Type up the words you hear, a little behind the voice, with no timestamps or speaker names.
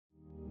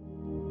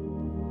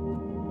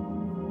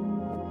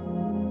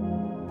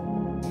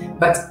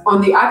But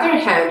on the other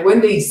hand,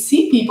 when they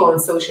see people on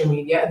social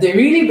media, they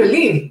really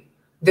believe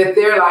that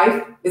their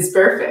life is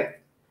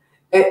perfect.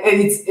 And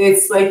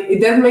it's like, it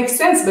doesn't make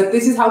sense, but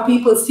this is how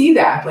people see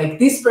that. Like,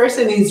 this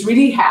person is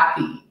really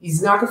happy.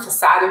 He's not a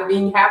facade of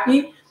being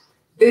happy.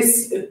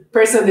 This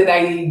person that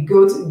I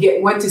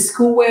went to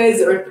school with,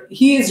 or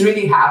he is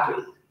really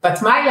happy.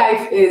 But my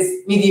life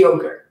is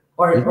mediocre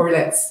or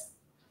less.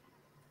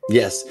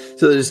 Yes.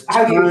 So there's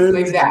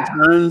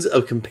tons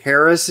of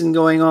comparison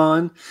going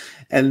on.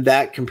 And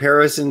that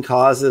comparison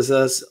causes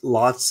us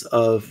lots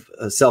of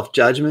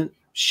self-judgment,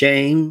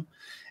 shame,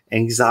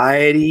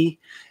 anxiety.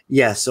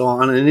 Yeah, so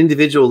on an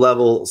individual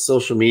level,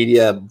 social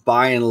media,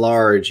 by and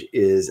large,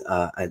 is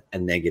a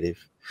negative.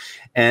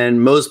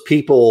 And most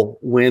people,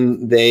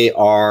 when they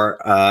are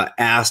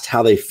asked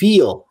how they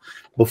feel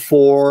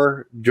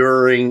before,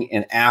 during,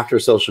 and after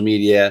social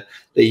media,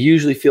 they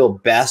usually feel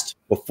best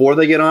before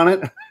they get on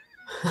it.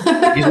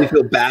 They usually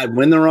feel bad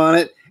when they're on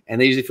it, and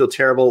they usually feel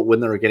terrible when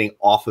they're getting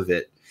off of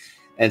it.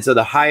 And so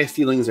the highest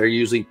feelings are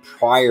usually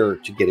prior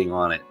to getting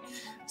on it.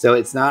 So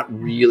it's not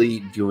really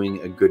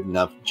doing a good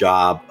enough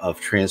job of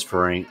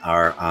transferring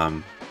our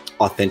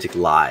authentic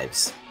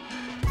lives.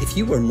 If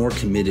you are more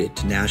committed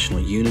to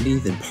national unity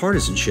than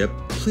partisanship,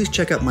 please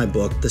check out my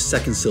book, The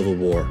Second Civil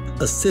War,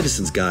 A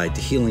Citizen's Guide to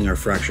Healing Our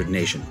Fractured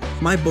Nation.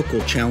 My book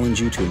will challenge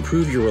you to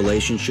improve your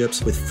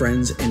relationships with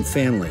friends and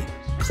family.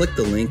 Click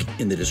the link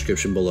in the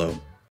description below.